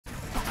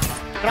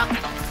Crack!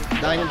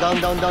 Down.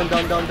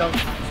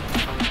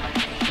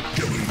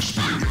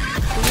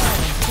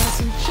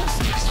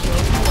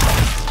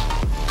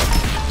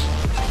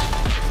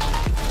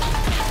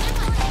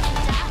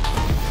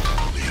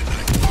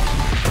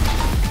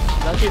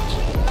 That's it.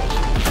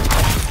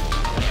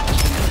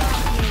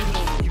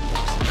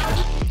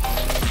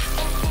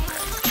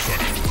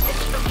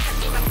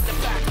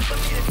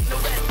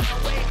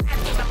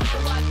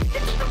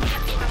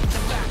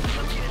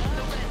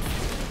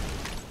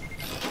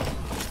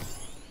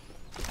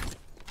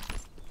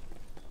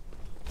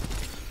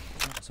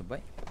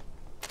 Sabay.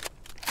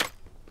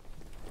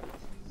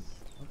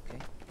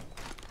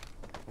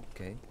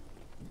 Okay.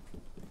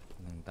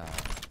 Nang tao.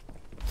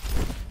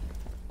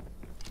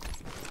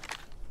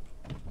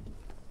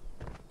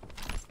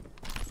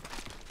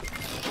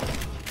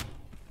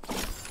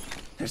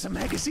 There's a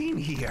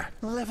magazine here.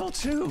 Level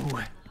 2.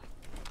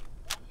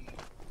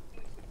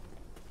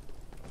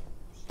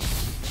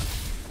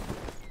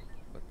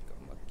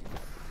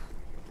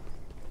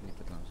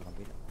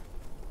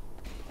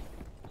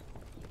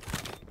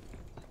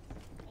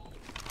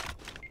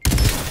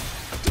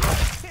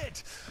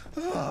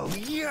 Oh,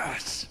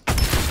 yes!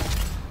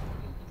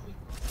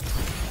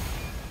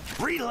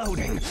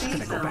 Reloading!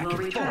 Gonna go back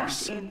in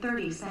force. In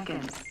 30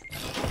 seconds.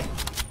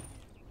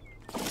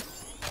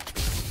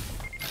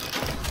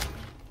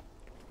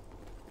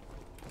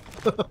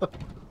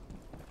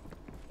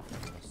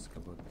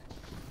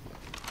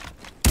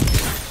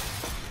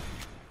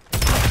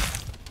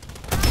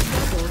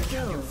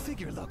 Your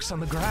figure looks on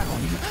the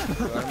ground.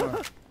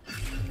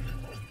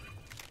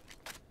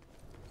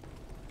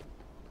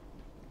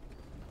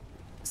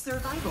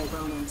 Survival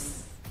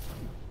bonus.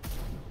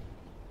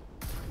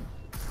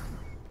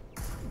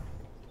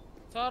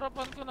 Sa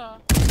harapan ko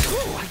na.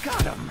 Ooh, I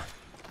got him.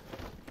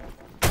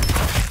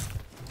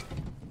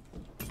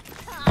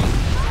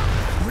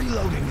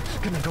 Reloading.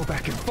 Gonna go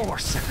back in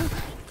force.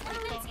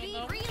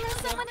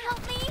 Someone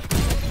help me!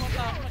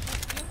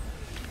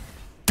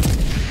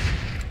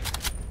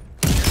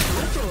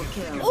 Triple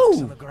kill.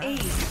 Oh!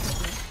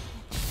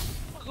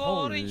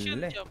 Mag-orange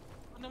yun, Jump.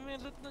 Ano mo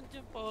yung loot nun,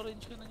 Jump?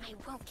 Pa-orange ko na I yun.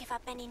 won't give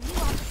up any new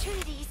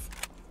opportunities.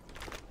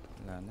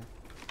 Wala na.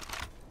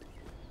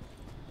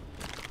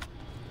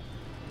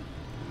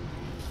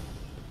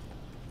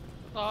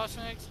 Takas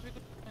yung XP ko.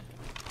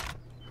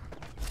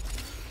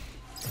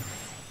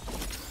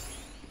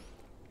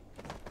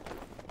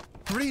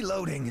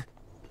 Reloading.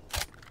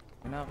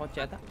 May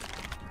nakakotse ata.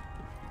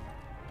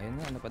 Ayun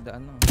na,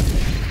 napadaan lang.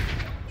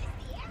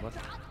 What?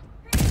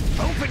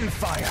 Open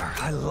fire.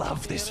 I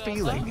love this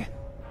feeling.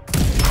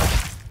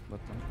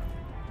 Bot lang.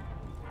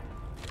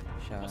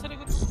 Siya. Sa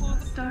likod ko po.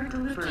 Start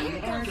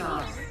delivering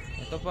airdrop.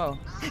 Ito pa oh.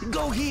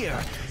 Go here.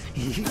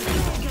 May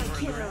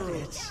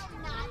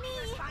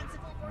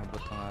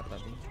bot lang ata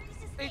din.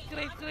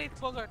 Great,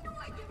 Bogart.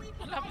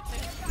 Malapit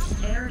sa'yo.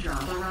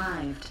 Airdrop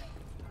arrived.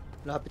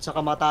 Malapit sa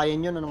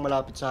kamatayan yun. Anong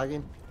malapit sa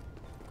akin?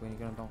 Kunin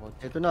ko na tong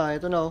kotse. Ito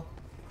na oh.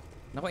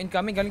 Naku,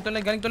 incoming. Galing tuloy.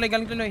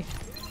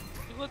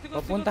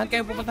 Tikot. Pupuntahan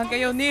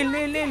kayo. Nil.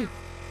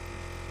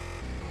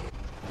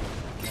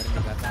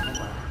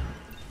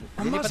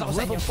 Almost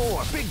level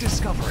 4. Big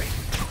discovery.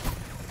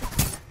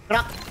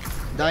 Crack!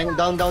 Down.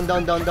 Wow,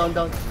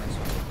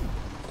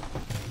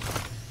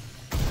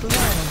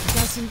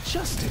 doesn't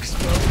just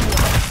explode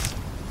once.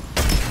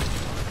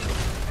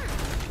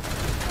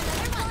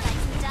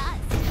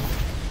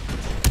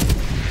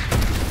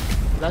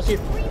 That's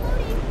it.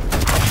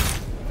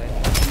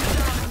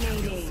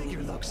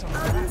 Figure looks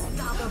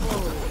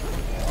unstoppable.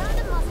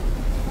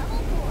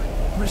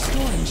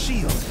 Restoring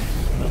shield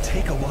will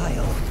take a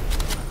while.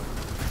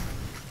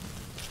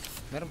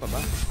 Meron pa ba?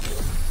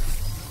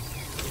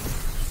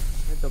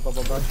 Ito,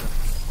 pababa siya.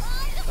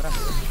 Tara.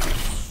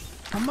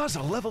 A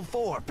muzzle level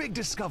 4. Big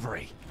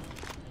discovery.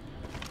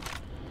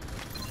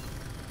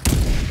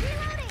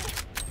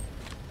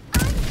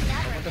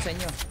 Pupunta sa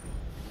inyo.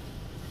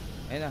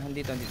 Ayun na,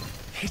 andito.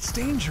 It's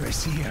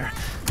dangerous here.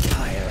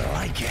 I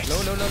like it.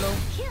 Low.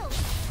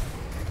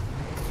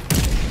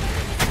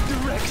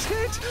 Direct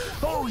hit.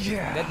 Oh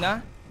yeah. Dead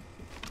na?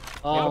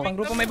 Oh.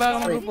 May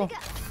bagong grupo.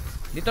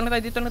 Dito na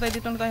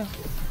tayo.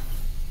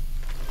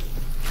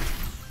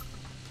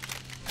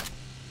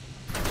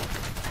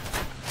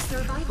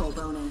 Survival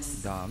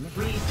bonus. Dami.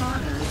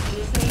 Respawner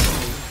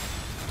disabled.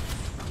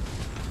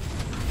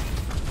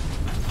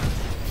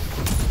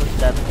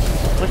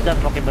 What's that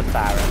Pokemon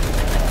Tara?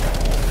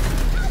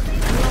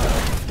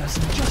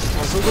 Doesn't just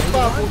Masugod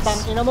pa,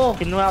 putang ina mo.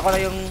 Kinuha ko na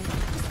yung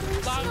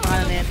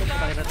ano na ito.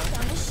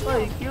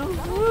 Ay, cute.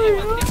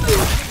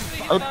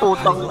 Ay,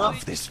 putang I ina.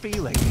 love this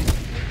feeling.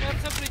 War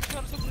sa bridge,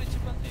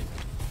 Pantip.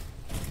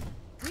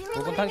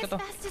 Pupuntahan ko to.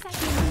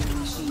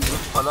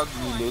 Pala,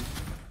 gilid.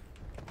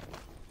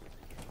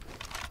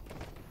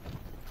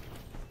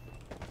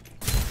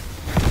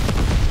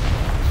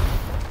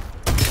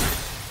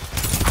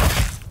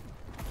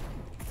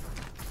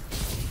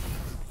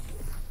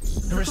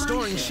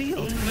 Restoring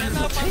shield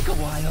will take a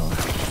while.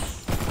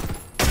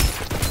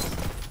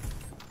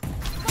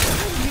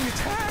 Being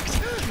attacked,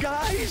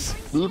 guys.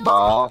 Di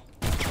ba?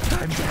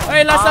 I'm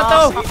Ay, last na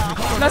to!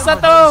 Last na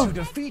to!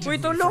 Uy,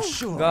 tulong!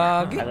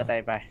 Gagi. Tago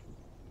tayo pa.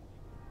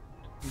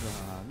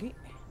 Gagi.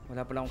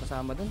 Wala pala akong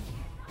kasama dun.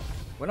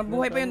 Walang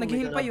buhay pa yun,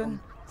 nag-heal pa yun.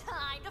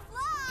 Time to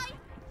fly.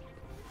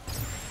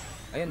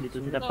 Ayun, Dito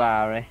sila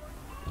pare.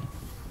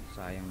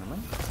 sayang naman.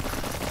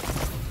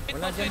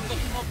 Wala dyan.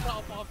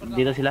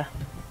 Dito sila.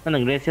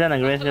 Nag-rest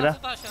sila.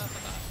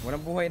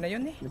 Walang buhay na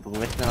yun eh.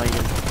 Nag-rest na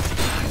kayo.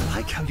 I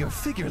like how your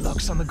figure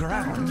looks on the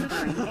ground.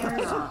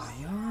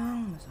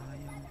 Sayang,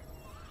 sayang.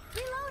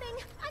 Reloading.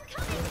 I'm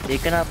coming.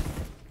 Take ka na.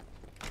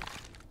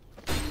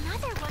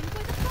 Another one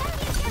for the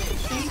Farlight.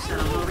 Safe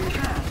zone will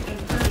retract in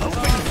 30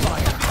 Open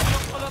fire.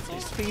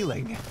 This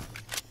feeling.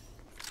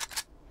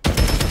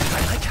 I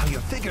like how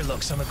your figure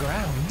looks on the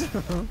ground.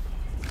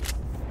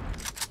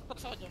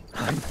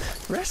 I'm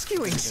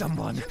rescuing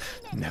someone.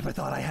 Never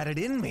thought I had it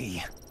in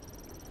me.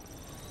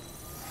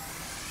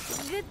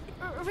 Good.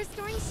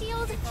 Restoring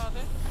shield.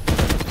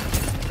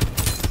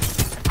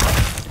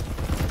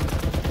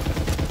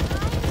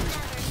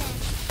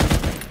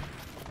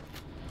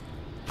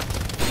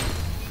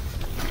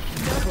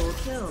 double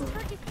kill.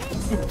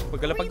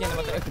 Pagkalapag niya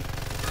naman tayo.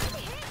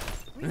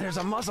 There's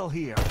a muzzle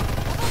here.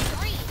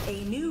 A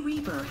new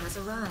Reaper has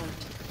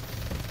arrived.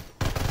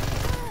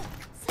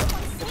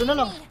 Ito na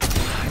lang.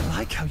 I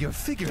like how your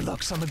figure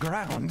looks on the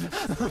ground.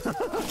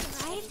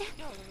 Arrived.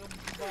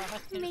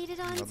 Made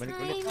it on Babalik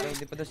ulit. time. Ay,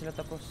 hindi pa daw sila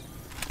tapos.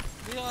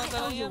 Hindi ka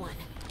dala yan.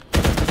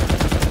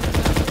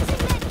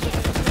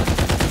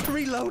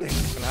 Reloading.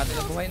 Kalahati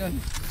na buhay nun.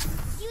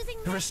 Using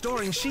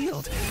Restoring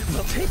shield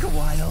will take a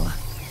while.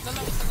 Dala,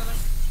 isa na lang.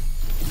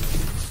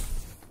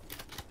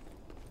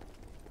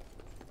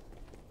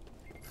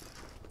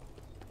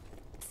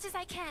 fast as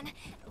I can.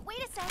 Wait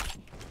a sec.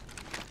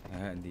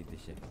 Ah, dito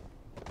siya.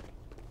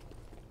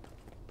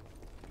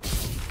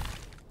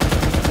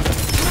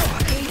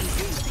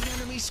 The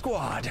enemy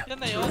squad. Yan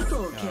na yun.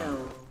 Triple kill.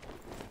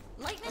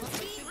 Lightning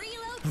speed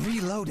reload.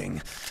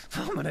 Reloading.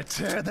 I'm gonna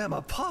tear them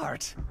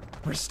apart.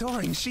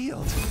 Restoring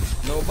shield.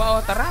 Nova,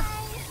 oh, tara!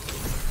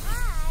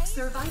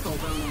 Survival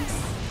bonus.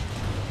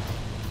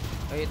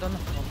 Ay, ito na.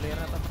 Player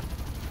na to.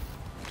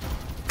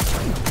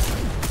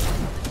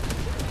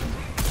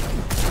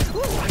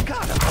 Ooh, I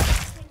got him.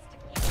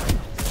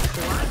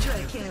 Quadra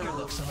kill.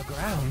 Looks on the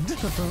ground.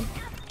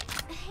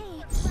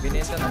 Hey,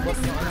 Binenta ng boss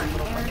yung ano.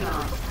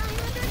 Airdrop.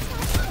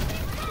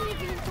 need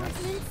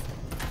reinforcements.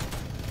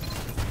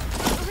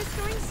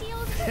 Restoring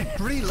shield.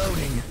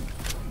 Reloading.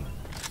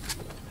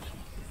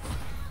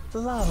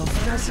 Love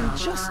doesn't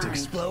just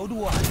explode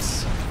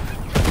once.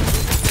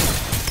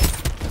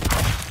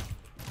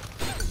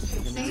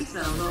 Safe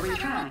zone will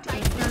retract in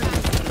 30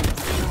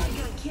 seconds.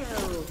 Mega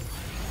kill.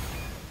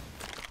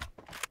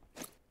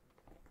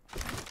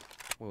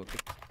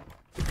 Putik.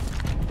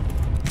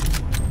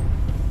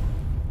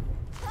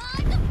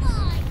 Time to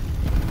fly.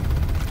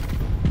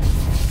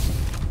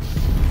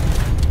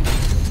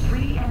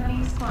 3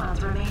 enemy squads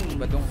remaining.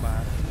 Badong pa.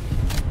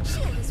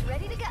 Shield is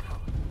ready to go.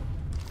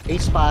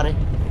 Ace pare.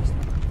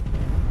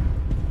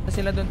 Pupunta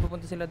sila doon,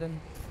 pupunta sila doon.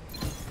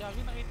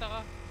 Gagi, nakita ka.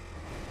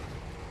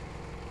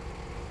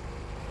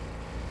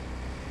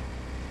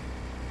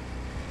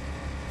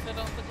 Isa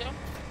lang ito dyan.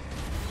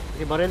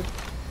 Sige baril.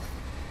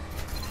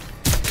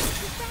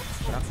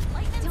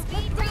 Lightning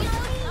speed reload.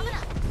 Coming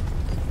up.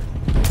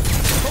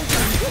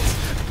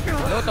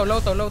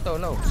 Low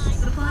to.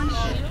 Supply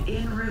ship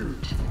en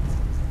route.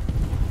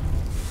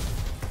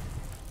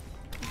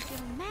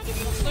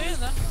 Magazine. Ito yun,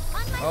 ha?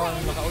 On my Oh,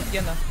 way. maka-out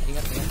yan ah.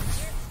 Ingat yan.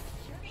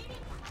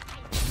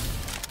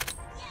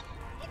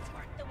 It's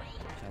worth the wait.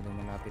 Masyadong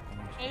malapit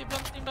naman siya. May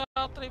ibang team na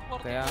 3-4.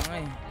 Kaya nga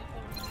eh.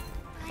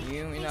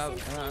 Yung ano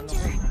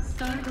ko.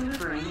 Start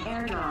delivering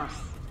airdrops.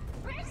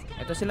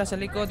 Ito sila sa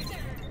likod.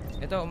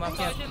 Ito,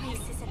 umakyat.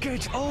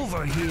 Get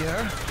over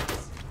here.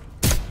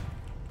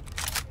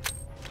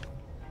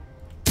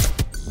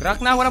 Crack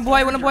na, walang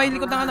buhay.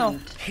 Likod ng ano.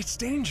 It's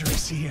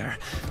dangerous here.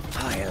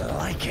 I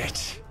like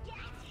it.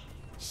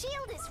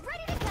 Shield is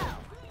ready to go.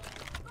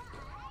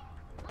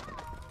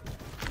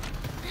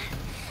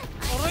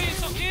 Aray,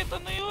 sakit.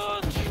 Ano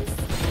yun?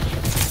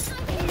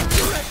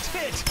 Direct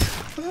hit.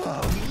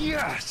 Oh,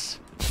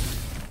 yes.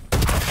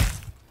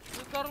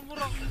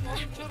 Nagkarmurang.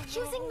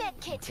 Using med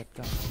kit. Get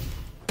ka.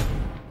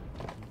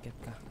 Get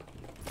ka.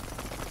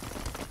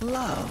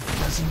 Love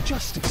doesn't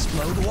just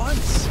explode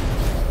once.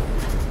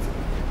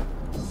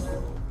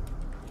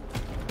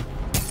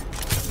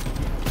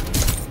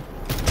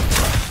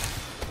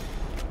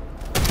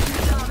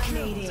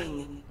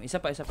 Dominating. Isa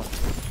pa.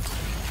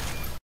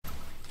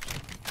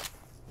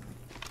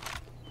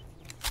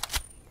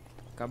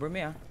 Cover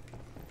me ah.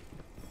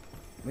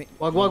 Wait.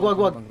 Wag.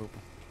 Ibang grupo.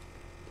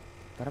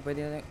 Tara,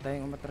 pwede na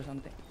tayong umatras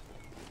ante.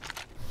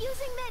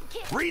 Using med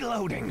kit.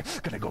 Reloading.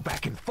 Gonna go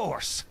back in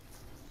force.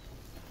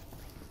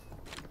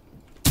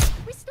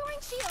 Restoring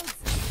shields.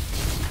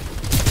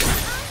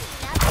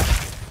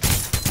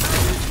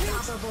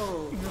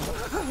 Unstoppable.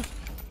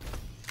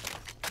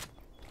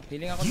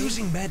 Healing ako dun.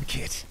 Using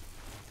medkit.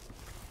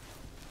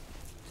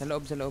 Sa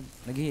loob.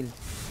 Nag-heal.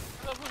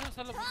 Alam mo siya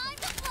sa labas. Time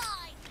to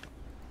fly.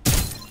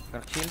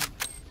 Crack shield.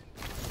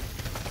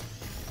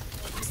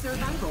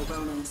 Survival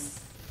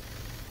bonus.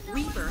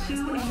 Reaper,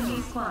 2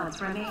 enemy squads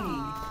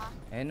remaining.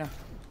 Ayun na.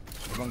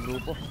 Ibang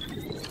grupo.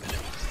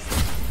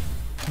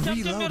 Jump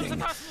meron sa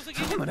Reloading. taas mo sa I'm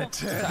gilid mo. gonna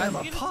tear them Gilid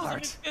mo sa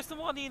apart. pwesto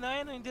mo kanina,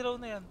 yan o, yung dilaw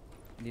na yan.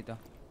 Dito.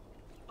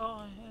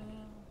 Oo,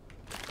 yan.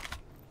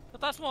 Sa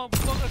taas mo,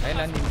 bunker sa Ayun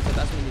lang, taas mo. Nil. Sa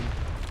taas mo, Nil.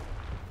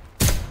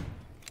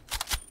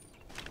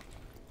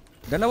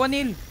 Dalawa,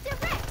 Nil.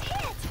 Direct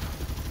hit!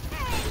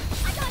 Hey,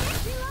 I got it!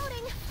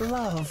 Reloading!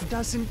 Love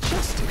doesn't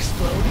just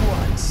explode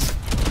once.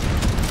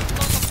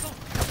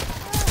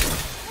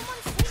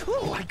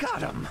 Oh, I got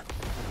him.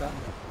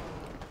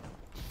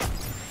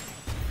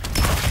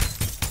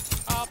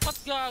 Apat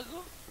gago.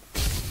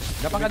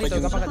 Gapang ka dito,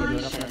 gapang ka dito, gapang ka Supply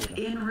dito. ship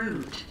en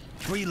route.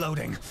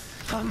 Reloading.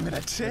 I'm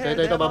gonna tear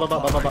Ito, them baba.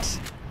 apart. I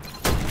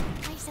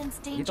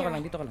sense Dito ka danger.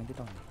 lang, dito ka lang,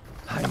 dito ka lang.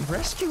 I'm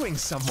rescuing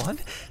someone.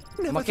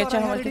 Never Umakyat thought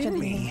I siya, had it umakyat siya in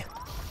din. me.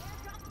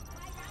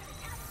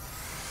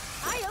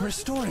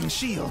 Restoring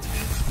shield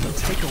will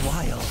take a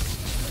while.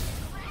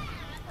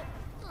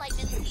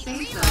 Lightning speed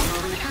Safe reload. zone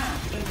will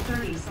retract in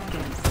 30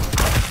 seconds.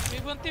 May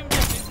ibang team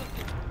dyan, may ibang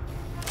team.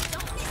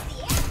 Don't miss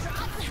the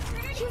airdrop.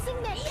 Using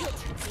med kit.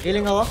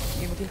 Healing ako.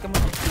 Okay, mag-heal ka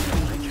muna.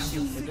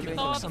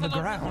 Focus on the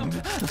ground.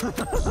 Delivering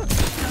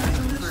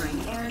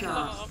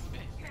airdrop. Nakakampi.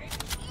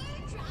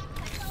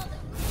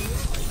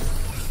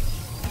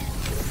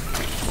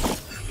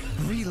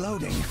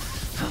 Reloading.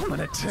 I'm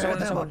gonna tear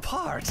them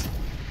apart.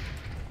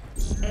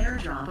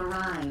 Airdrop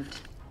arrived.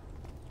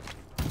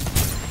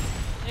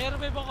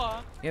 I-revive ako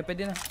ha. Yeah,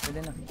 pwede na, pwede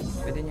na.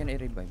 Pwede nyo na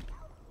i-revive.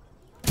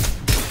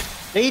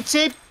 Play it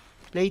safe.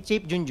 Play it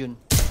safe, Junjun.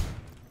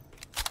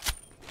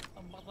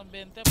 Tambak ng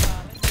 20,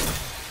 pare.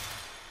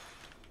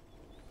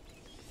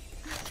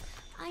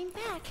 I'm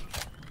back.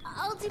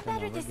 I'll do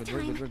better this We're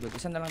time. good.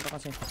 Isa na lang to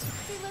kasi.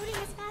 Reloading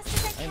as fast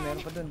as I Ay, can.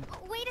 meron pa dun.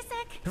 Wait a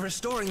sec.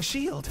 Restoring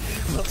shield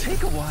will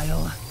take a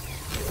while.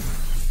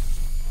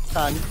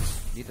 Saan?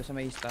 Dito sa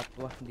may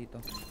statwa, dito.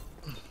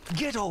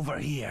 Get over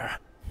here.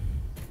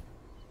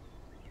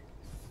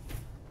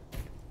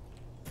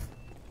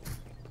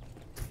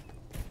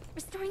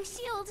 Restoring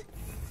shield.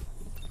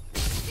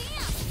 Damn! I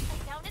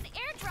found an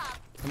airdrop.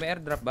 May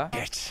airdrop ba? It.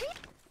 I'm hit.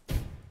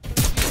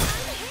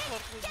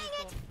 Dang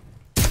it!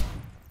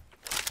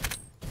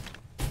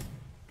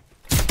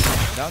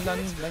 Down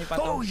yung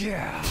pato. Oh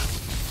yeah.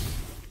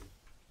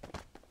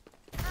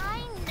 I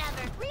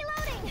never.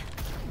 Reloading.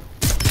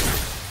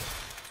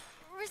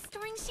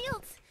 Restoring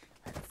shields.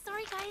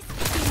 Sorry, guys.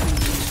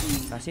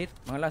 Lasit,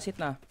 mga lasit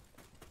na.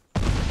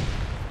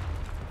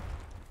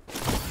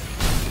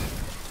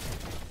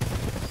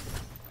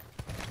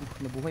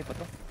 Nabuhay pa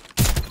to.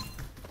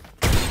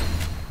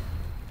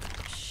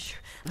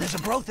 There's a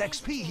growth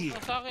XP here.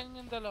 Sa akin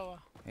yung dalawa.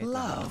 Ito.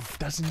 Love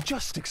doesn't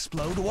just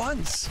explode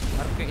once.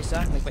 Harap yung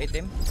isa,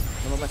 nagpa-itim.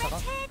 Lumabas ako.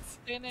 Hit.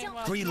 Yun na yung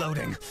mga.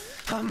 Reloading.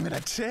 I'm gonna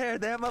tear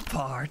them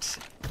apart.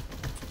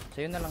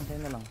 Sa'yo na lang, sa'yo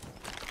na lang.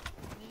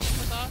 Hindi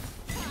mo taas.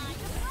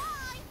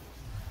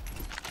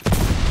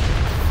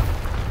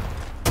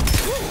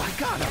 Ooh, I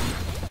got him.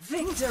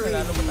 Victory.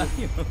 Lalo mo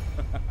tayo.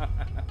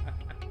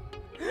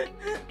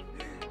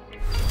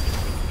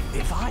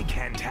 If I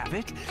can't have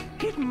it,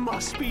 it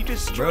must be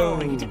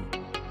destroyed.